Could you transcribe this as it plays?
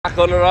Back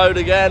on the road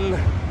again.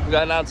 I'm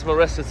going down to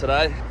Marissa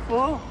today.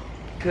 Oh,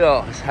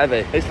 God, it's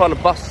heavy. I need to find a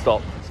bus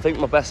stop. I think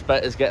my best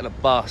bet is getting a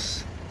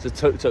bus. So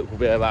tuk-tuk will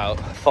be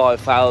about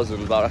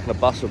 5,000, but I reckon a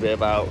bus will be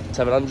about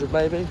 700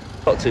 maybe.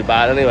 Not too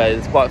bad anyway,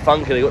 it's quite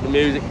funky. They got the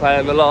music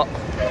playing a lot.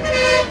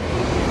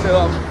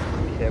 So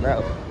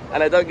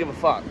and they don't give a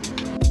fuck.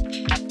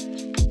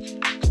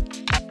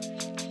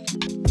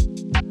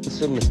 I'm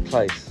still in this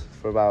place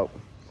for about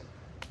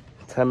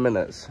 10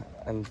 minutes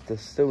and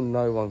there's still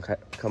no one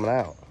coming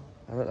out.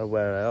 I don't know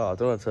where they are. I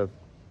don't know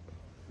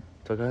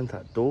do I go into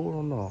that door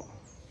or not?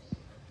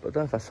 But I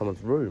don't know if that's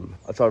someone's room.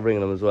 I tried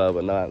ringing them as well,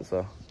 but no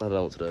answer. I don't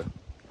know what to do.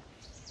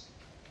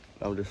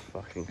 I'm just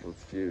fucking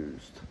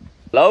confused.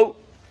 Hello?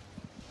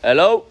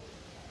 Hello?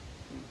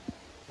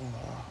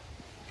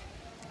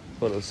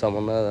 Thought there was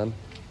someone there then.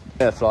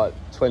 Yeah, for like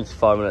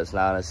 25 minutes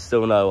now and there's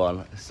still no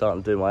one. It's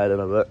starting to do my head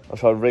in a bit. I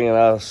tried ringing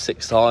her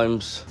 6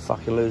 times.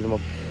 Fucking losing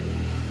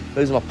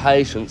my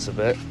patience a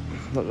bit.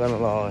 Not gonna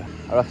lie.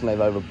 I reckon they've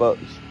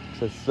overbooked.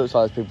 So it looks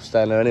like there's people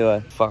staying there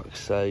anyway. Fuck's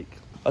sake.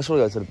 I just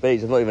want to go to the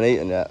beach. I've not even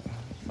eaten yet.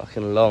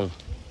 Fucking long.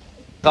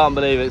 Can't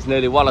believe it's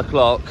nearly 1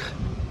 o'clock.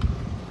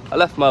 I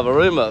left my other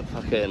room at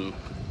fucking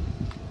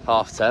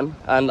 10:30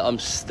 and I'm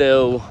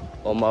still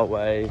on my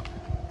way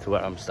to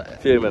where I'm staying.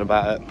 Fuming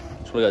about it.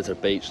 Just want to go to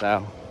the beach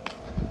now.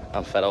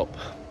 I'm fed up.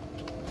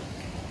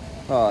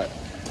 Alright,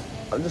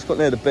 I've just got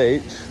near the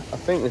beach. I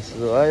think this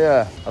is the way,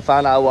 yeah. I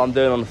found out what I'm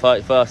doing on the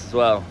 31st as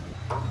well.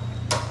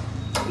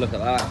 Look at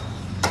that.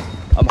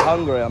 I'm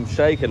hungry, I'm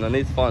shaking, I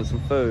need to find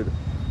some food.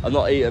 I've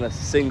not eaten a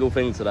single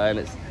thing today and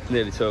it's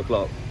nearly 2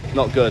 o'clock.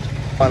 Not good.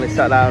 Finally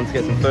sat down to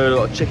get some food. I've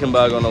got a chicken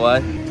burger on the way.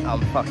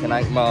 I'm fucking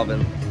Hank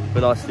Marvin. Be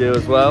nice to you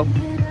as well.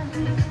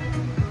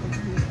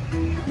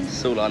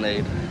 That's all I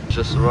need.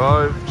 Just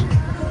arrived.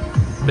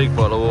 Big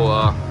bottle of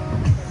water.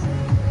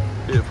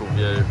 Beautiful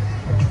view.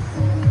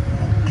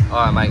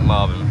 I'm Hank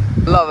Marvin.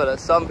 Love it that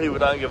some people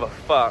don't give a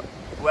fuck.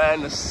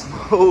 Wearing the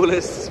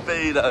smallest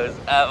Speedos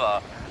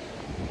ever.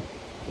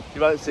 You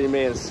won't see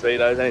me in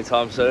Speedos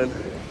anytime soon.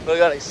 We're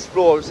going to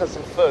explore, just have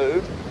some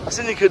food. I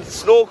said you could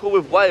snorkel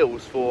with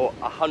whales for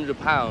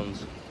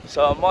 £100.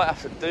 So I might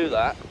have to do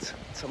that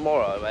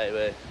tomorrow,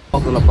 maybe.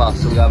 Hop on the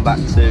bus, I'm going back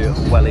to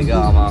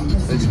Welligama.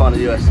 Let's find a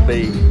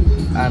USB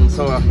and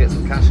so I can get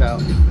some cash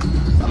out.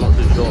 I'm not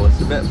too sure, it's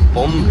a bit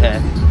bomb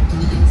here.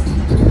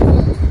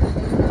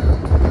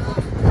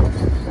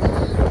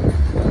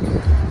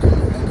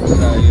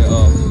 There you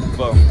go,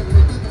 boom.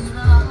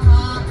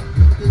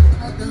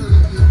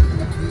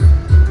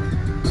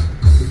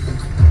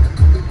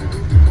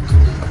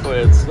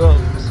 Weird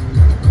socks.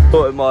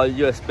 Sorted my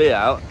USB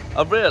out.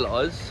 I've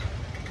realised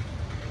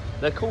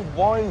they're called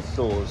wine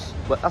stores.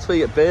 But that's where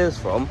you get beers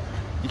from.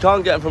 You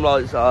can't get them from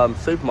like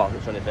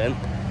supermarkets or anything.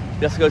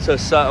 You have to go to a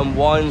certain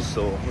wine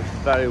store, which is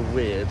very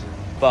weird.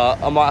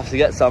 But I might have to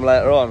get some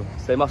later on.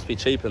 So they must be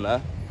cheap in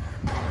there.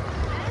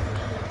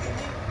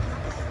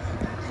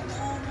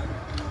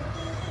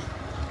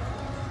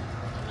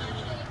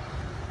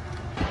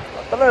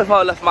 I don't know if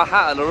I left my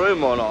hat in the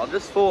room or not. I've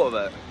just thought of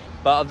it.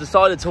 But I've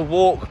decided to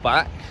walk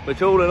back,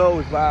 which all in all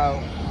is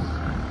about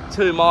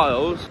 2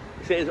 miles.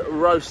 It is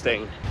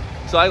roasting.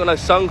 So I ain't got no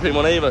sun cream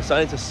on either, so I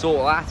need to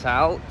sort that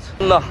out.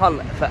 On the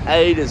hunt for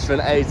ages for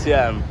an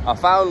ATM. I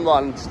found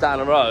one just down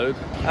the road.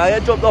 And I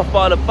get dropped off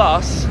by the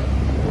bus.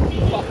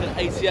 Fucking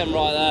ATM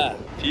right there.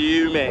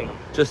 Fuming.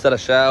 Just had a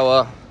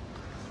shower,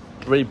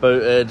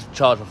 rebooted,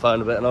 charged my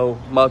phone a bit and all.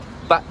 My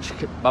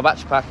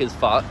batch pack is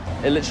fucked.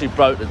 It literally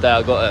broke the day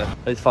I got it.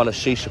 I need to find a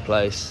shisha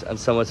place and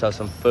somewhere to have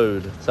some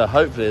food. So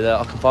hopefully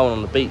I can find one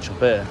on the beach up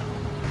here.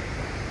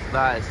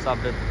 That is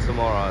something for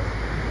tomorrow.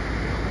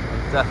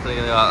 I'm definitely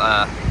gonna go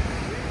out there.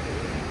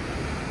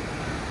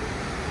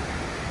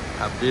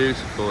 How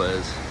beautiful it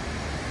is.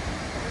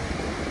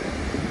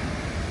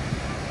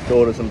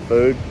 Order some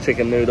food,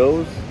 chicken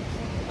noodles.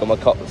 Got my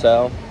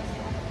cocktail.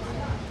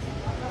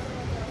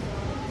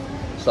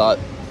 It's like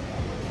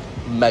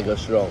mega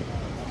strong.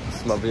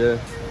 This is my view.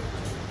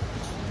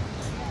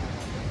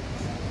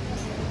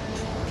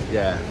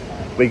 Yeah,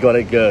 we got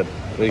it good.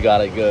 We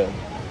got it good.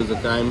 It was a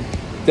game.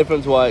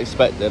 Different to what I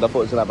expected. I thought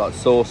it was gonna have like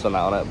sauce and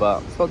that on it,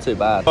 but it's not too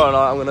bad. Tomorrow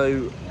night I'm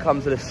gonna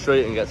come to the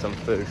street and get some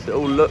food. It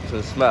all looks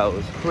and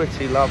smells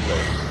pretty lovely.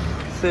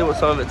 Let's see what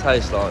some of it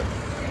tastes like.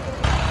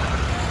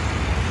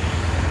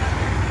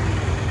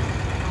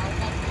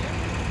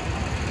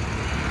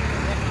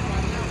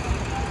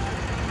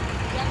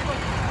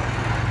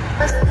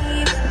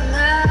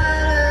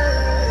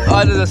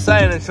 I did a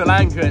saying in Sri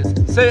Lanka,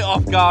 it's "Sit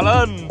off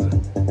Garland."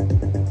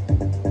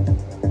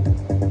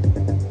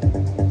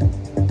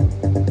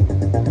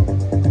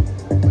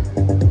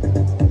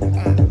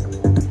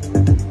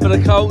 For the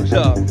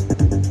culture.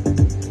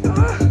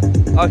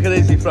 I could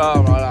easily throw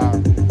it right now.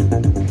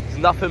 There's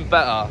nothing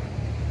better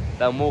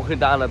than walking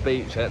down the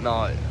beach at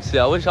night. See,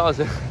 I wish I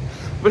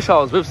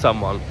was with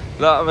someone.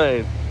 You know what I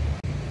mean?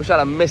 Wish I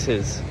had a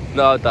missus.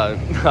 No, I don't.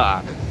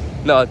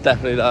 No, I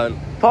definitely don't.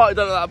 Party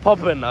don't look that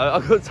popping though. I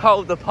got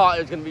told the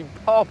party was going to be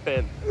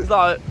popping. It's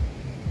like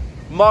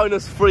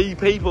 -3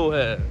 people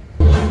here.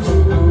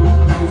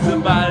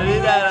 Somebody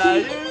that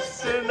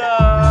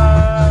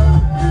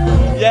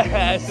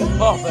Yeah, it's just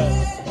popping.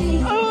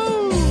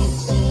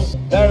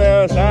 Down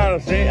the side of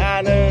the street,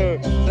 I knew.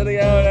 To the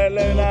girl that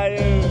looked like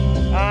you.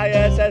 Ah,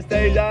 yes, that's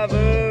deja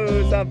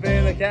vu.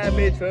 Something that can't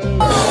be true.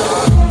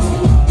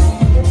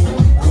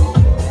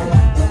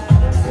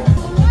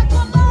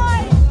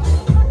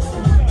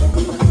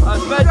 I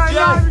spent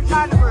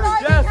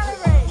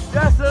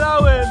just an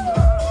Owen.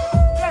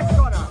 Yes,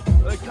 Connor.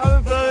 We're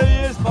coming for a New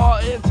Year's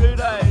party in 2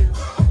 days.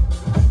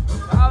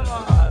 Come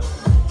on.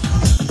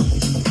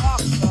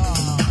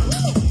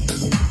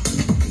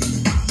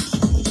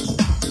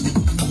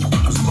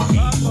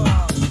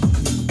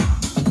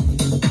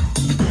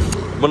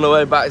 I'm on the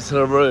way back to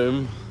the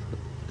room.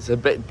 It's a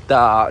bit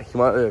dark, you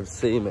might not be able to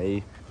see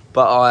me,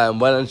 but I am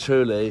well and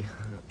truly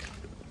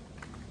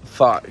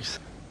fucked.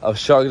 I was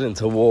struggling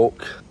to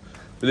walk.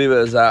 Believe it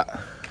as that.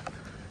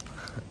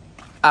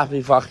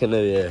 Happy fucking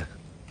New Year.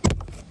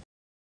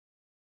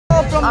 I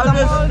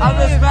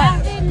just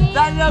met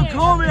Daniel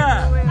Cormier.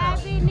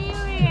 Happy New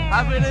Year.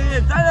 Happy New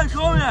Year. Daniel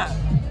Cormier.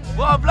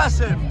 What a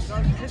blessing.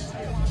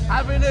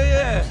 Happy New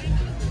Year.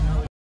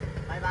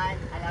 Bye bye.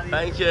 I love you.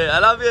 Thank you. I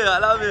love you. I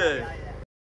love you.